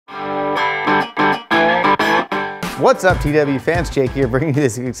What's up, TW fans? Jake here, bringing you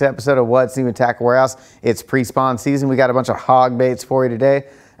this week's episode of What's New in Tackle Warehouse. It's pre-spawn season. We got a bunch of hog baits for you today,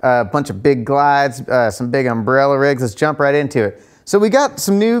 a bunch of big glides, some big umbrella rigs. Let's jump right into it. So we got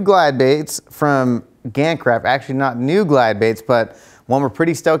some new glide baits from Gan Craft. Actually, not new glide baits, but one we're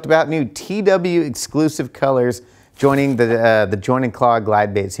pretty stoked about. New TW exclusive colors joining the Joint and Claw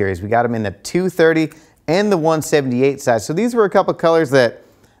glide bait series. We got them in the 230 and the 178 size. So these were a couple colors that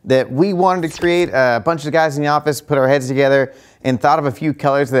we wanted to create. A bunch of guys in the office put our heads together and thought of a few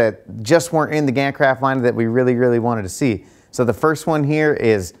colors that just weren't in the Gan Craft line that we really wanted to see. So the first one here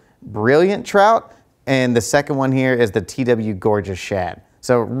is Brilliant Trout, and the second one here is the TW Gorgeous Shad.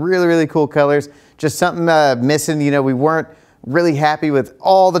 So really cool colors. Just something missing. You know, we weren't really happy with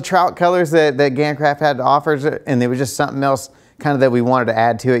all the trout colors that Gan Craft had to offer, and there was just something else kind of that we wanted to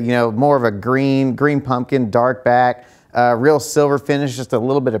add to it. You know, more of a green pumpkin, dark back. Real silver finish, just a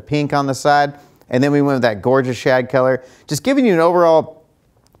little bit of pink on the side. And then we went with that gorgeous shad color. Just giving you an overall,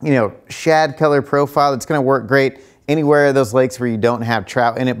 you know, shad color profile that's gonna work great anywhere in those lakes where you don't have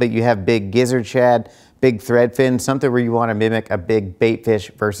trout in it, but you have big gizzard shad, big threadfin, something where you wanna mimic a big bait fish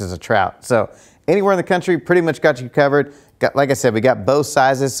versus a trout. So anywhere in the country, pretty much got you covered. Like I said, we got both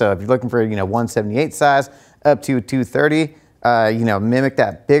sizes. So if you're looking for, you know, 178 size up to 230, you know, mimic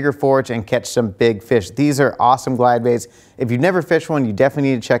that bigger forage and catch some big fish. These are awesome glide baits. If you've never fished one, you definitely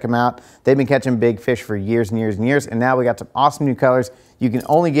need to check them out. They've been catching big fish for years and years, and now we got some awesome new colors you can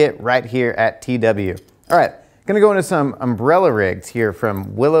only get right here at TW. All right, gonna go into some umbrella rigs here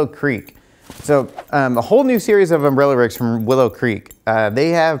from Willow Creek. So a whole new series of umbrella rigs from Willow Creek. They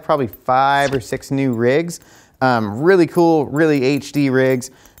have probably 5 or 6 new rigs. Really cool, really HD rigs.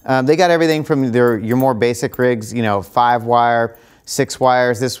 They got everything from your more basic rigs, you know, 5 wire, 6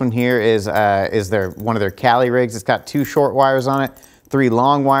 wires. This one here is one of their Cali rigs. It's got 2 short wires on it, 3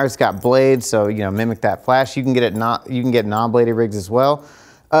 long wires. It's got blades, so you know, mimic that flash. You can get non-bladed rigs as well.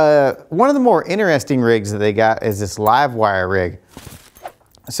 One of the more interesting rigs that they got is this live wire rig.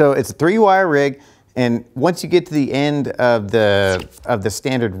 So it's a 3-wire rig, and once you get to the end of the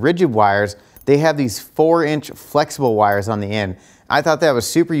standard rigid wires, they have these 4-inch flexible wires on the end. I thought that was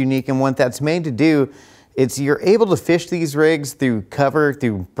super unique, and what that's made to do, you're able to fish these rigs through cover,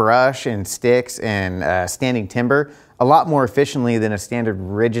 through brush and sticks and standing timber a lot more efficiently than a standard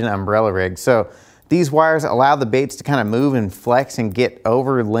rigid umbrella rig. So these wires allow the baits to kind of move and flex and get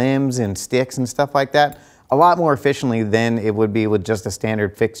over limbs and sticks and stuff like that a lot more efficiently than it would be with just a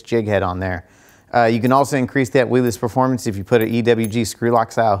standard fixed jig head on there. You can also increase that weedless performance if you put an EWG screw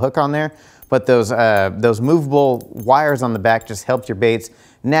lock style hook on there. But those movable wires on the back just helped your baits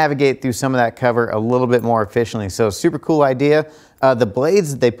navigate through some of that cover a little bit more efficiently. So super cool idea. The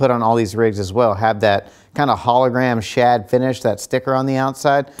blades that they put on all these rigs as well have that kind of hologram shad finish, that sticker on the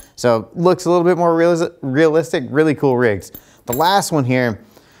outside. So looks a little bit more realistic, really cool rigs. The last one here,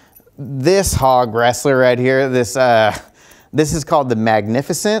 this hog wrestler right here, this is called the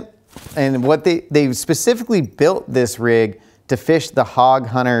Magnificent. And what they specifically built this rig to fish the Hog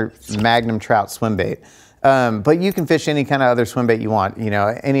Hunter Magnum Trout swim bait. But you can fish any kind of other swim bait you want. You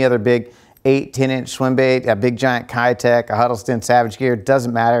know, any other big 8, 10-inch swim bait, a big giant Kitech, a Huddleston Savage Gear,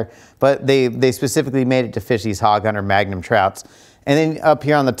 doesn't matter. But they specifically made it to fish these Hog Hunter Magnum Trouts. And then up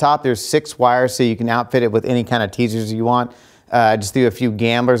here on the top, there's 6 wires, so you can outfit it with any kind of teasers you want. Just do a few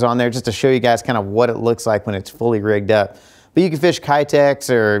gamblers on there just to show you guys kind of what it looks like when it's fully rigged up. But you can fish Kitechs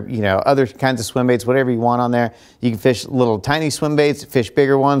or, you know, other kinds of swim baits, whatever you want on there. You can fish little tiny swim baits, fish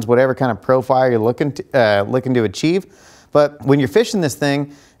bigger ones, whatever kind of profile you're looking to achieve. But when you're fishing this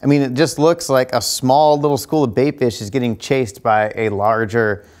thing, I mean, it just looks like a small little school of bait fish is getting chased by a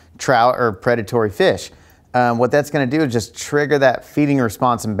larger trout or predatory fish. What that's going to do is just trigger that feeding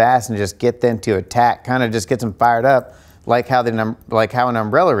response in bass and just get them to attack, kind of just gets them fired up like how an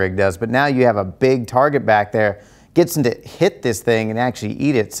umbrella rig does. But now you have a big target back there, gets them to hit this thing and actually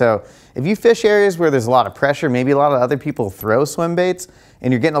eat it. So if you fish areas where there's a lot of pressure, maybe a lot of other people throw swim baits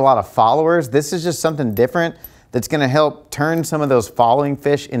and you're getting a lot of followers, this is just something different that's gonna help turn some of those following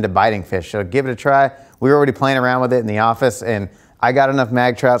fish into biting fish. So give it a try. We were already playing around with it in the office, and I got enough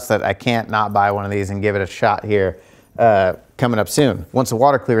mag trouts that I can't not buy one of these and give it a shot here coming up soon, once the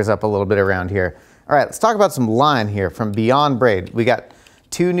water clears up a little bit around here. All right, let's talk about some line here from Beyond Braid. We got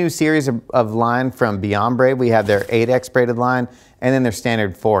 2 new series of line from Beyond Braid. We have their 8X braided line and then their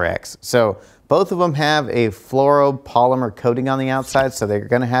standard 4X. So both of them have a fluoropolymer coating on the outside, so they're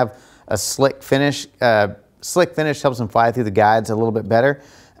gonna have a slick finish. Slick finish helps them fly through the guides a little bit better.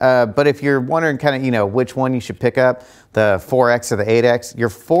 But if you're wondering kind of, you know, which one you should pick up, the 4X or the 8X, your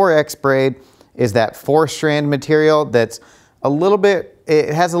 4X braid is that 4-strand material that's a little bit,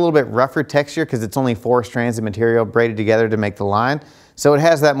 it has a little bit rougher texture because it's only 4 strands of material braided together to make the line. So it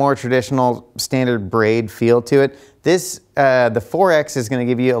has that more traditional standard braid feel to it. This, the 4X is gonna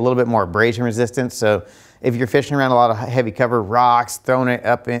give you a little bit more abrasion resistance. So if you're fishing around a lot of heavy cover rocks, throwing it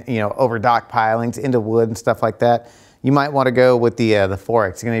up in, over dock pilings, into wood and stuff like that, you might wanna go with the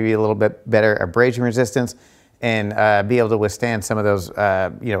 4X. It's gonna give you a little bit better abrasion resistance and be able to withstand some of those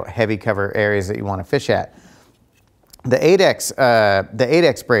heavy cover areas that you wanna fish at. The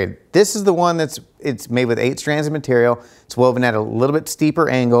 8X braid, this is the one it's made with 8 strands of material. It's woven at a little bit steeper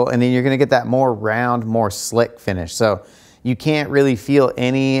angle, and then you're gonna get that more round, more slick finish. So you can't really feel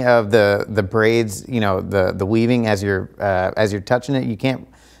any of the braids, the weaving as you're touching it. You can't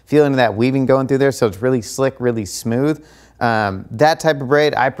feel any of that weaving going through there, so it's really slick, really smooth. That type of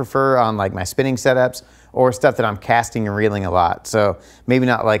braid I prefer on like my spinning setups or stuff that I'm casting and reeling a lot. So maybe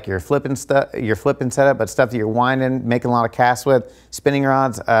not like your flipping setup, but stuff that you're winding, making a lot of casts with, spinning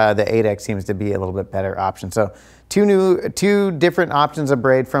rods, the 8X seems to be a little bit better option. So two different options of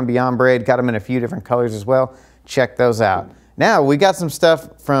braid from Beyond Braid. Got them in a few different colors as well. Check those out. Now we got some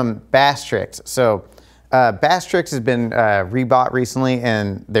stuff from Basstrix. So Basstrix has been rebought recently,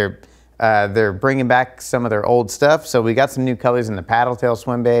 and they're bringing back some of their old stuff. So we got some new colors in the paddle tail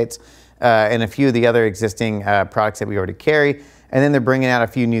swim baits, and a few of the other existing products that we already carry. And then they're bringing out a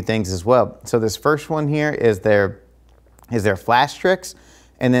few new things as well. So this first one here is their Flash Tricks,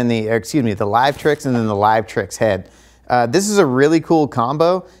 and then the Live Tricks, and then the Live Tricks head. This is a really cool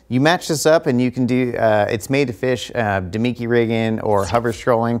combo. You match this up and you can do, it's made to fish Demiki rigging or hover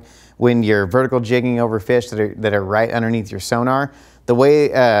strolling when you're vertical jigging over fish that are right underneath your sonar. The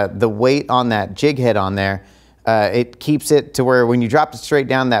weight on that jig head on there, it keeps it to where when you drop it straight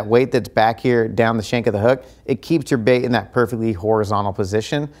down, that weight that's back here down the shank of the hook, it keeps your bait in that perfectly horizontal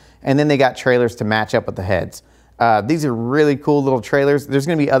position. And then they got trailers to match up with the heads. These are really cool little trailers. There's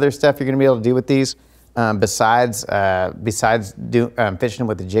gonna be other stuff you're gonna be able to do with these besides fishing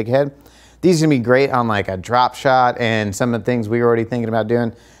with the jig head. These are gonna be great on like a drop shot and some of the things we were already thinking about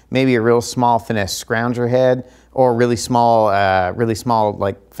doing. Maybe a real small finesse scrounger head or really small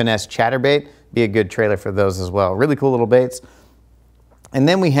like finesse chatterbait. Be a good trailer for those as well. Really cool little baits. And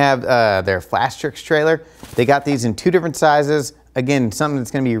then we have their Flash Tricks trailer. They got these in 2 different sizes. Again, something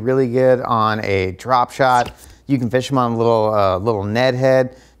that's gonna be really good on a drop shot. You can fish them on a little Ned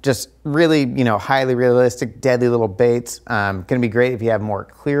head. Just really, highly realistic, deadly little baits. Gonna be great if you have more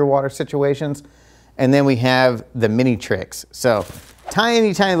clear water situations. And then we have the mini tricks. So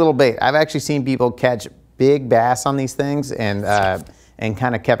tiny, tiny little bait. I've actually seen people catch big bass on these things and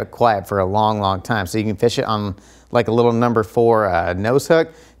kind of kept it quiet for a long, long time. So you can fish it on like a little number 4 nose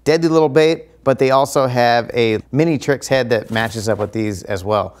hook. Deadly little bait, but they also have a mini tricks head that matches up with these as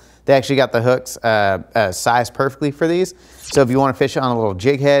well. They actually got the hooks sized perfectly for these. So if you want to fish on a little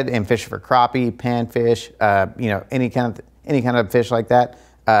jig head and fish for crappie, panfish, any kind of fish like that,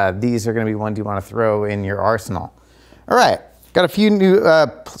 these are going to be ones you want to throw in your arsenal. All right, got a few new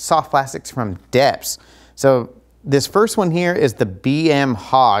soft plastics from Deps. So this first one here is the BM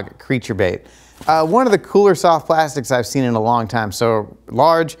Hog creature bait. One of the cooler soft plastics I've seen in a long time. So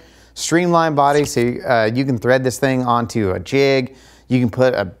large, streamlined body, so you can thread this thing onto a jig. You can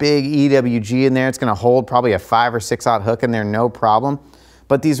put a big EWG in there. It's gonna hold probably a 5 or 6/0 hook in there, no problem.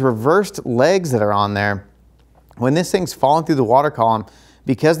 But these reversed legs that are on there, when this thing's falling through the water column,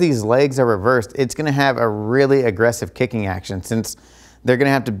 because these legs are reversed, it's gonna have a really aggressive kicking action since they're gonna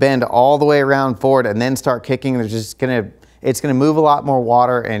have to bend all the way around forward and then start kicking. It's gonna move a lot more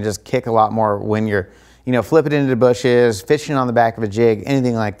water and just kick a lot more when you're, flipping into the bushes, fishing on the back of a jig,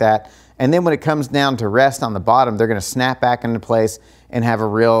 anything like that. And then when it comes down to rest on the bottom, they're gonna snap back into place and have a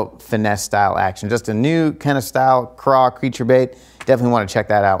real finesse style action. Just a new kind of style craw creature bait. Definitely wanna check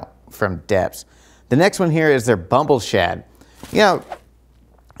that out from Deps. The next one here is their Bumble Shad.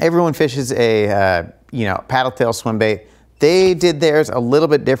 Everyone fishes a paddle tail swim bait. They did theirs a little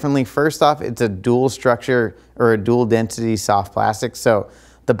bit differently. First off, it's a dual structure or a dual density soft plastic. So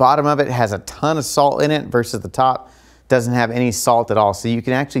the bottom of it has a ton of salt in it versus the top doesn't have any salt at all. So you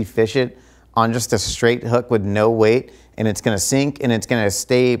can actually fish it on just a straight hook with no weight, and it's gonna sink and it's gonna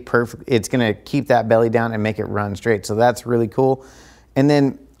stay perfect. It's gonna keep that belly down and make it run straight. So that's really cool. And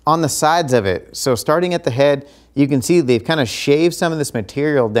then on the sides of it, so starting at the head, you can see they've kind of shaved some of this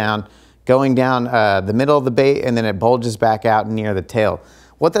material down, going down the middle of the bait, and then it bulges back out near the tail.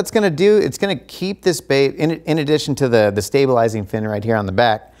 What that's gonna do, it's gonna keep this bait, in addition to the stabilizing fin right here on the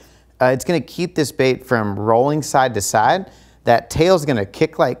back, it's gonna keep this bait from rolling side to side. That tail's gonna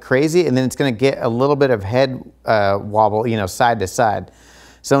kick like crazy, and then it's gonna get a little bit of head wobble, side to side.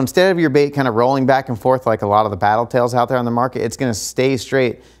 So instead of your bait kind of rolling back and forth like a lot of the battle tails out there on the market, it's going to stay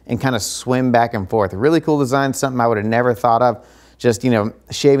straight and kind of swim back and forth. A really cool design, something I would have never thought of. Just, you know,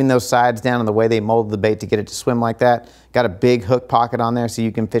 shaving those sides down and the way they molded the bait to get it to swim like that. Got a big hook pocket on there so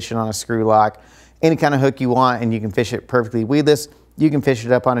you can fish it on a screw lock, any kind of hook you want, and you can fish it perfectly weedless. You can fish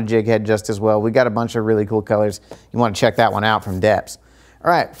it up on a jig head just as well. We got a bunch of really cool colors. You want to check that one out from Deps. All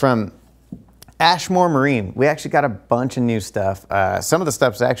right, from Ashmore Marine, we actually got a bunch of new stuff. Some of the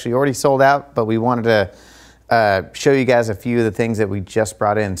stuff's actually already sold out, but we wanted to show you guys a few of the things that we just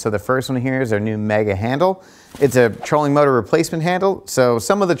brought in. So the first one here is our new Mega handle. It's a trolling motor replacement handle. So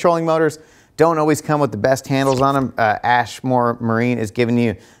some of the trolling motors don't always come with the best handles on them. Ashmore Marine is giving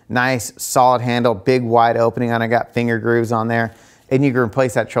you nice solid handle, big wide opening on it, got finger grooves on there. And you can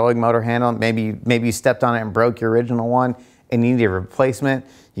replace that trolling motor handle. Maybe you stepped on it and broke your original one and you need a replacement.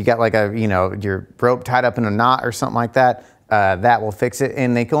 You got like a, you know, your rope tied up in a knot or something like that. That will fix it.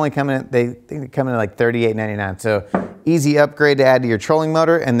 And they can only come in, they come in at like $38.99. So easy upgrade to add to your trolling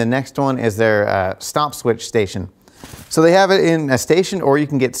motor. And the next one is their stomp switch station. So they have it in a station, or you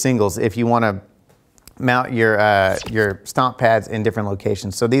can get singles if you want to mount your stomp pads in different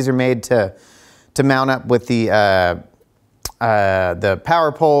locations. So these are made to mount up with the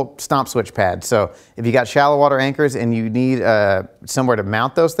power pole stomp switch pad. So if you got shallow water anchors and you need somewhere to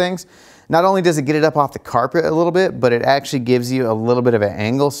mount those things, not only does it get it up off the carpet a little bit, but it actually gives you a little bit of an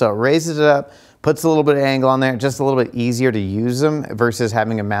angle. So it raises it up, puts a little bit of angle on there, just a little bit easier to use them versus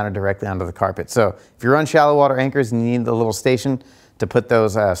having them mounted directly onto the carpet. So if you're on shallow water anchors and you need the little station to put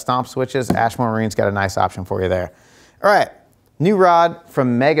those stomp switches, Ashmore Marine's got a nice option for you there. All right, new rod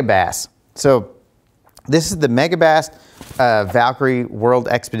from Megabass. So this is the Megabass Valkyrie World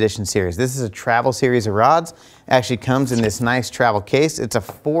Expedition Series. This is a travel series of rods. It actually comes in this nice travel case. It's a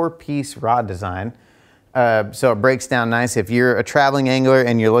 4-piece rod design. So it breaks down nice. If you're a traveling angler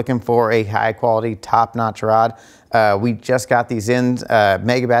and you're looking for a high quality, top-notch rod, we just got these in.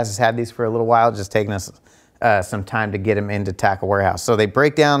 Megabass has had these for a little while, just taking us some time to get them into Tackle Warehouse. So they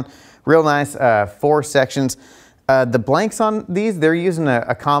break down real nice, 4 sections. The blanks on these, they're using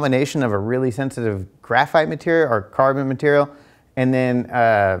a combination of a really sensitive graphite material or carbon material, and then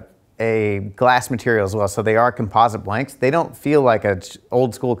a glass material as well. So they are composite blanks. They don't feel like an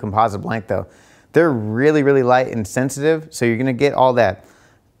old school composite blank though. They're really, really light and sensitive. So you're gonna get all that,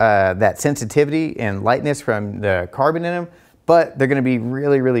 that sensitivity and lightness from the carbon in them, but they're gonna be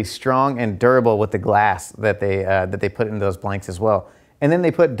really, really strong and durable with the glass that they put in those blanks as well. And then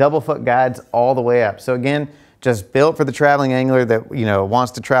they put double foot guides all the way up. So again, just built for the traveling angler that, you know,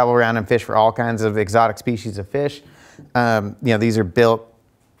 wants to travel around and fish for all kinds of exotic species of fish. You know, these are built,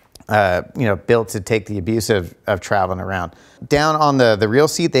 built to take the abuse of traveling around. Down on the reel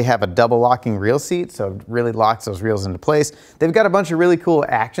seat, they have a double locking reel seat, so it really locks those reels into place. They've got a bunch of really cool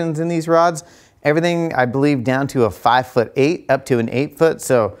actions in these rods. Everything, I believe, down to a 5'8" up to an 8 foot.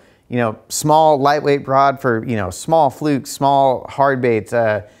 So, you know, small, lightweight rod for, you know, small flukes, small hard baits.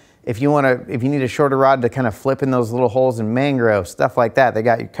 If you need a shorter rod to kind of flip in those little holes in mangrove, stuff like that, they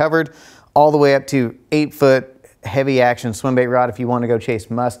got you covered. All the way up to 8 foot heavy action swim bait rod if you want to go chase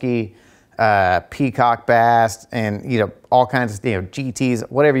muskie, peacock bass, and, you know, all kinds of, you know, GTs,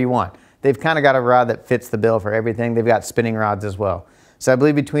 whatever you want. They've kind of got a rod that fits the bill for everything. They've got spinning rods as well. So I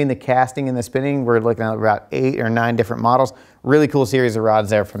believe between the casting and the spinning, we're looking at about 8 or 9 different models. Really cool series of rods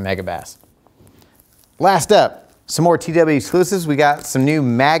there from Megabass. Last up, some more TW exclusives. We got some new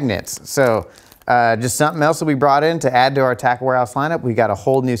magnets. So just something else that we brought in to add to our Tackle Warehouse lineup. We got a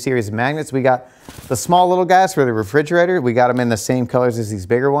whole new series of magnets. We got the small little guys for the refrigerator. We got them in the same colors as these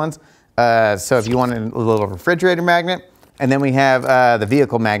bigger ones. So if you want a little refrigerator magnet, and then we have the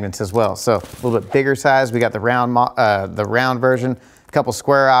vehicle magnets as well. So a little bit bigger size. We got the round version, a couple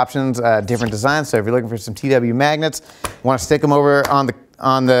square options, different designs. So if you're looking for some TW magnets, want to stick them over on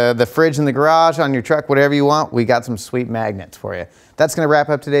the fridge in the garage, on your truck, whatever you want, we got some sweet magnets for you. That's going to wrap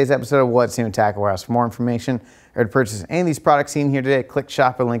up today's episode of What's New in Tackle Warehouse. For more information or to purchase any of these products seen here today, click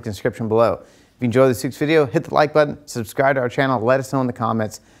shop or link in the description below. If you enjoyed this week's video, hit the like button, subscribe to our channel, let us know in the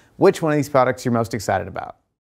comments which one of these products you're most excited about.